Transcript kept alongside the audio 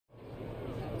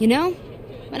You know,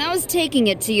 when I was taking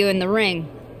it to you in the ring,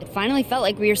 it finally felt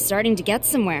like we were starting to get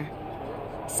somewhere.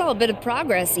 I saw a bit of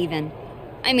progress, even.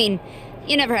 I mean,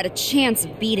 you never had a chance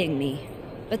of beating me.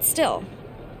 But still,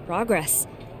 progress.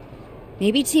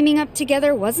 Maybe teaming up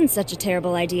together wasn't such a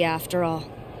terrible idea after all.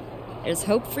 There's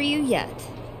hope for you yet.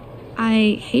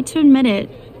 I hate to admit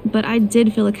it, but I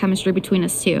did feel a chemistry between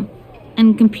us two.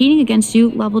 And competing against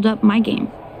you leveled up my game.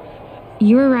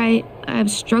 You were right, I've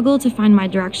struggled to find my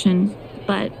direction,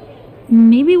 but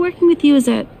maybe working with you is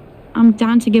it. I'm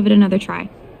down to give it another try.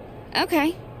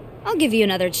 Okay, I'll give you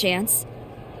another chance.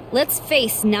 Let's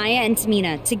face Naya and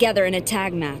Tamina together in a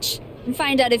tag match, and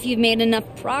find out if you've made enough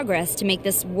progress to make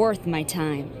this worth my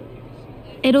time.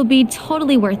 It'll be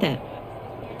totally worth it.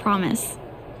 Promise.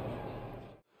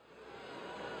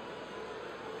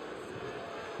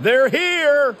 They're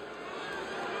here!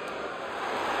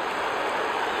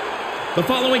 The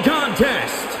following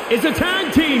contest is a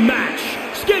tag team match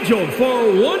scheduled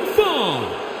for one fall.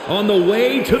 On the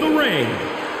way to the ring,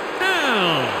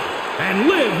 Elle and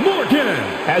Liv Morgan.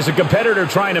 As a competitor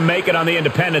trying to make it on the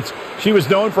independents, she was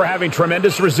known for having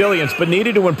tremendous resilience, but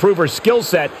needed to improve her skill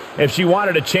set if she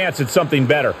wanted a chance at something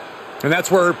better. And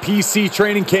that's where her PC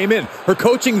training came in. Her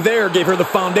coaching there gave her the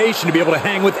foundation to be able to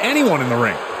hang with anyone in the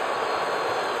ring.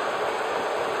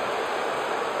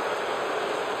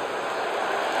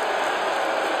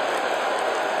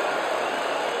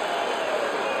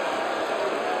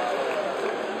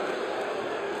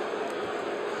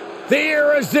 The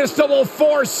irresistible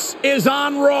force is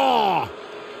on Raw.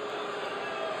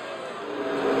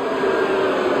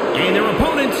 And their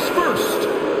opponents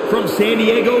first, from San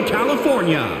Diego,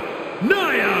 California,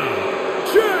 Nia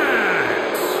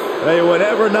Jax. Hey,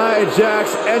 whenever Nia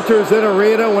Jax enters an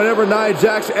arena, whenever Nia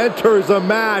Jax enters a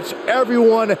match,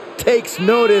 everyone takes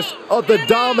notice of the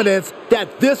dominance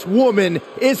that this woman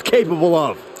is capable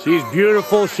of. She's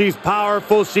beautiful, she's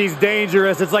powerful, she's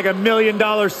dangerous. It's like $1 million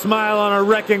smile on a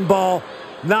wrecking ball.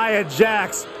 Nia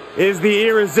Jax is the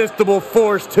irresistible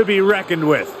force to be reckoned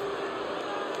with.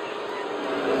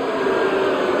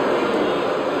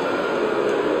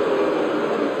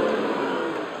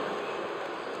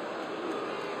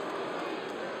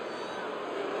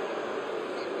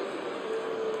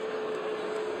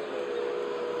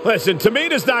 Listen,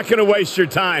 Tamina's not going to waste your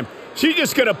time. She's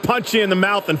just going to punch you in the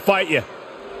mouth and fight you.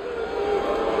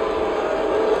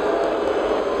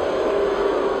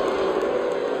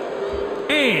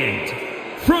 And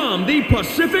from the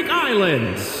Pacific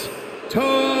Islands,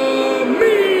 Tamina.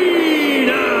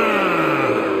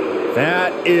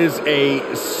 That is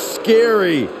a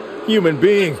scary human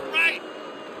being.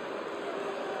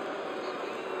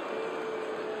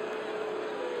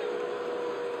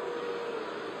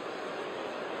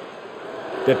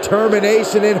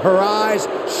 Determination in her eyes.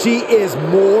 She is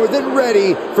more than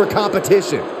ready for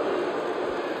competition.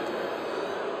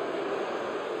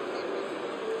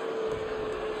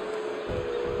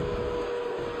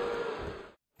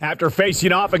 After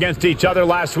facing off against each other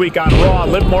last week on Raw,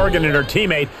 Liv Morgan and her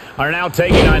teammate are now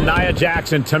taking on Nia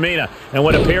Jax and Tamina in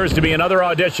what appears to be another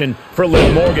audition for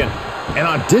Liv Morgan. An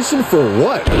audition for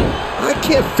what? I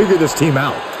can't figure this team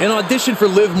out. An audition for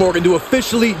Liv Morgan to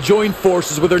officially join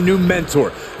forces with her new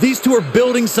mentor. These two are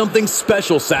building something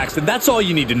special, Saxton. That's all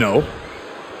you need to know.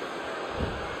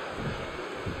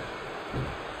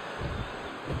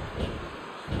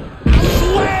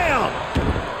 Slam!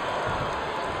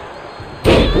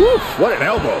 Oof, what an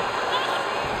elbow.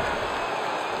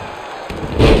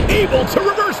 Able to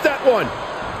reverse that one.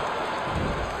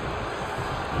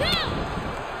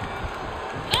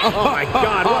 Oh my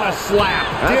God, what a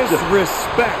slap.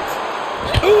 Disrespect.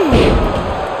 Ooh.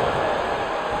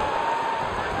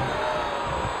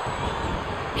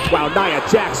 Wow, Nia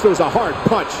Jax throws a hard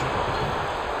punch.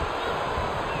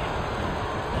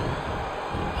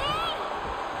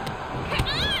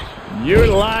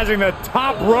 Utilizing the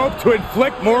top rope to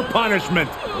inflict more punishment.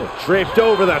 Draped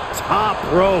over the top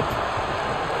rope.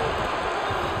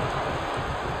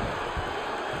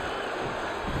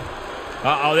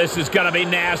 Uh-oh, this is going to be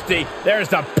nasty. There's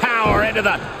the power into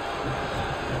the...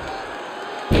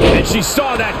 And she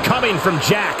saw that coming from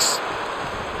Jax.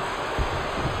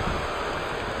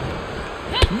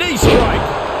 Knee strike.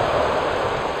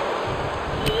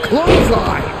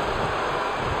 Clothesline.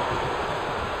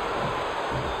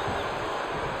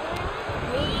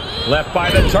 Left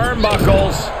by the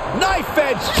turnbuckles. Knife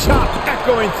edge chop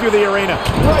echoing through the arena.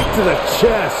 Right to the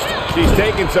chest. She's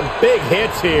taking some big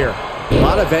hits here. A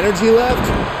lot of energy left.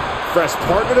 Fresh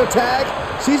partner to tag.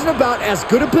 She's in about as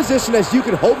good a position as you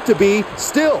can hope to be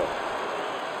still.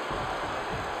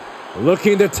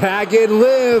 Looking to tag in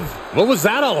Liv. What was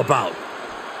that all about?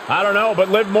 I don't know, but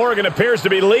Liv Morgan appears to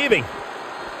be leaving.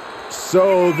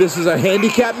 So this is a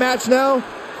handicap match now?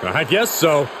 I guess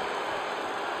so.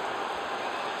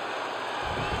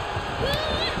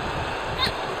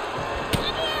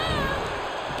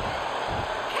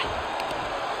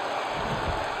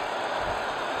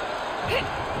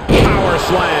 Power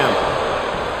slam.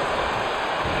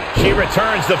 She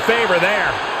returns the favor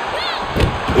there.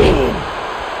 Boom.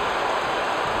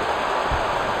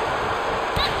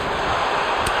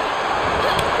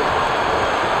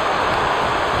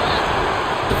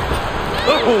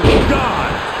 Oh,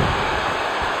 God.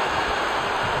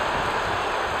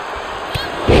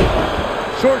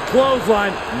 Short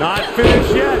clothesline. Not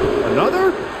finished yet.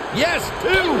 Another? Yes,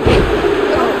 two.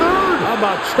 How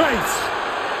about Trace?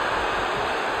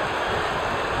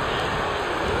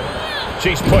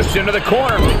 She's pushed into the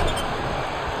corner.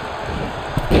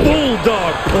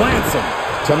 Bulldog plants him.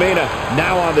 Tamina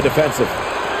now on the defensive.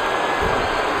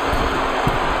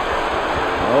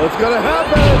 Oh, it's gonna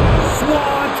happen.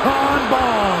 Swanton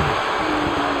bomb.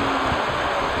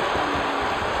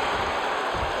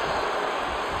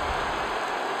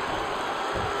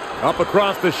 Up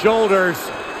across the shoulders.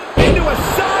 Into a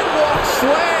sidewalk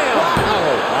slam.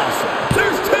 Wow, awesome.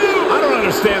 There's two. I don't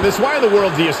understand this. Why in the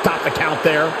world do you stop the count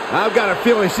there? I've got a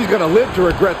feeling she's gonna live to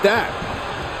regret that.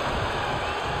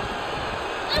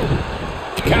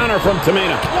 Counter from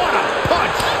Tamina. What a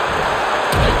punch.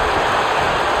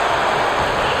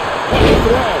 What a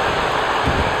throw.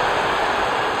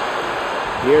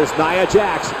 Here's Nia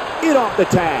Jax in off the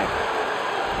tag.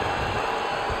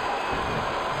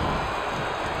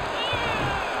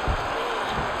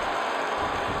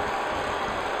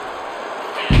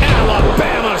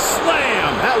 Alabama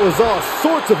slam. That was all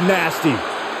sorts of nasty.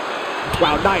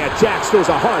 Wow, Nia Jax throws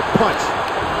a hard punch.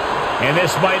 And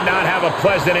this might not have a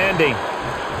pleasant ending.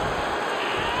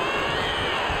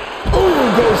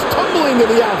 Ooh, goes tumbling to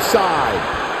the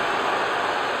outside.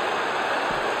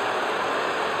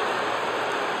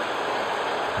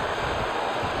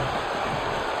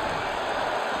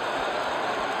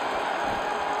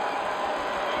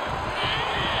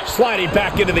 Sliding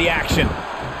back into the action.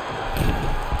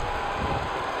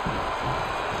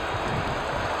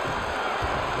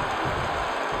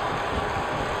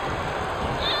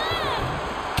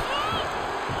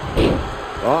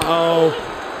 Uh-oh.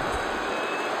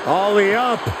 Ollie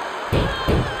up.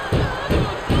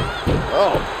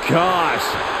 Oh, gosh.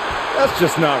 That's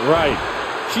just not right.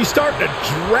 She's starting to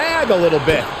drag a little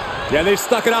bit. Yeah, they've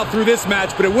stuck it out through this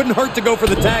match, but it wouldn't hurt to go for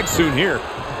the tag soon here.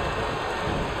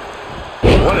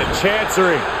 What a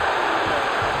chancery.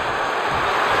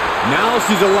 Now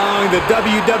she's allowing the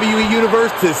WWE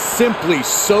Universe to simply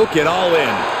soak it all in.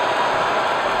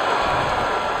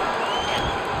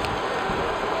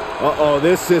 Uh-oh,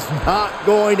 this is not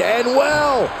going to end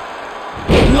well.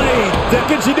 Laid.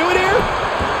 Can she do it here?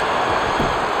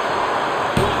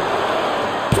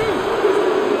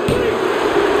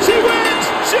 She wins!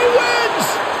 She wins!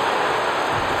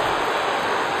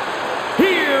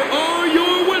 Here are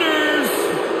your winners,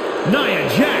 Nia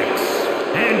Jax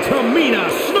and Tamina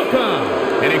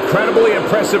Snuka. An incredibly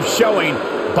impressive showing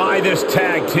by this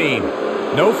tag team.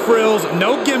 No frills,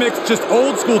 no gimmicks, just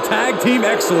old school tag team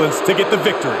excellence to get the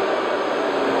victory.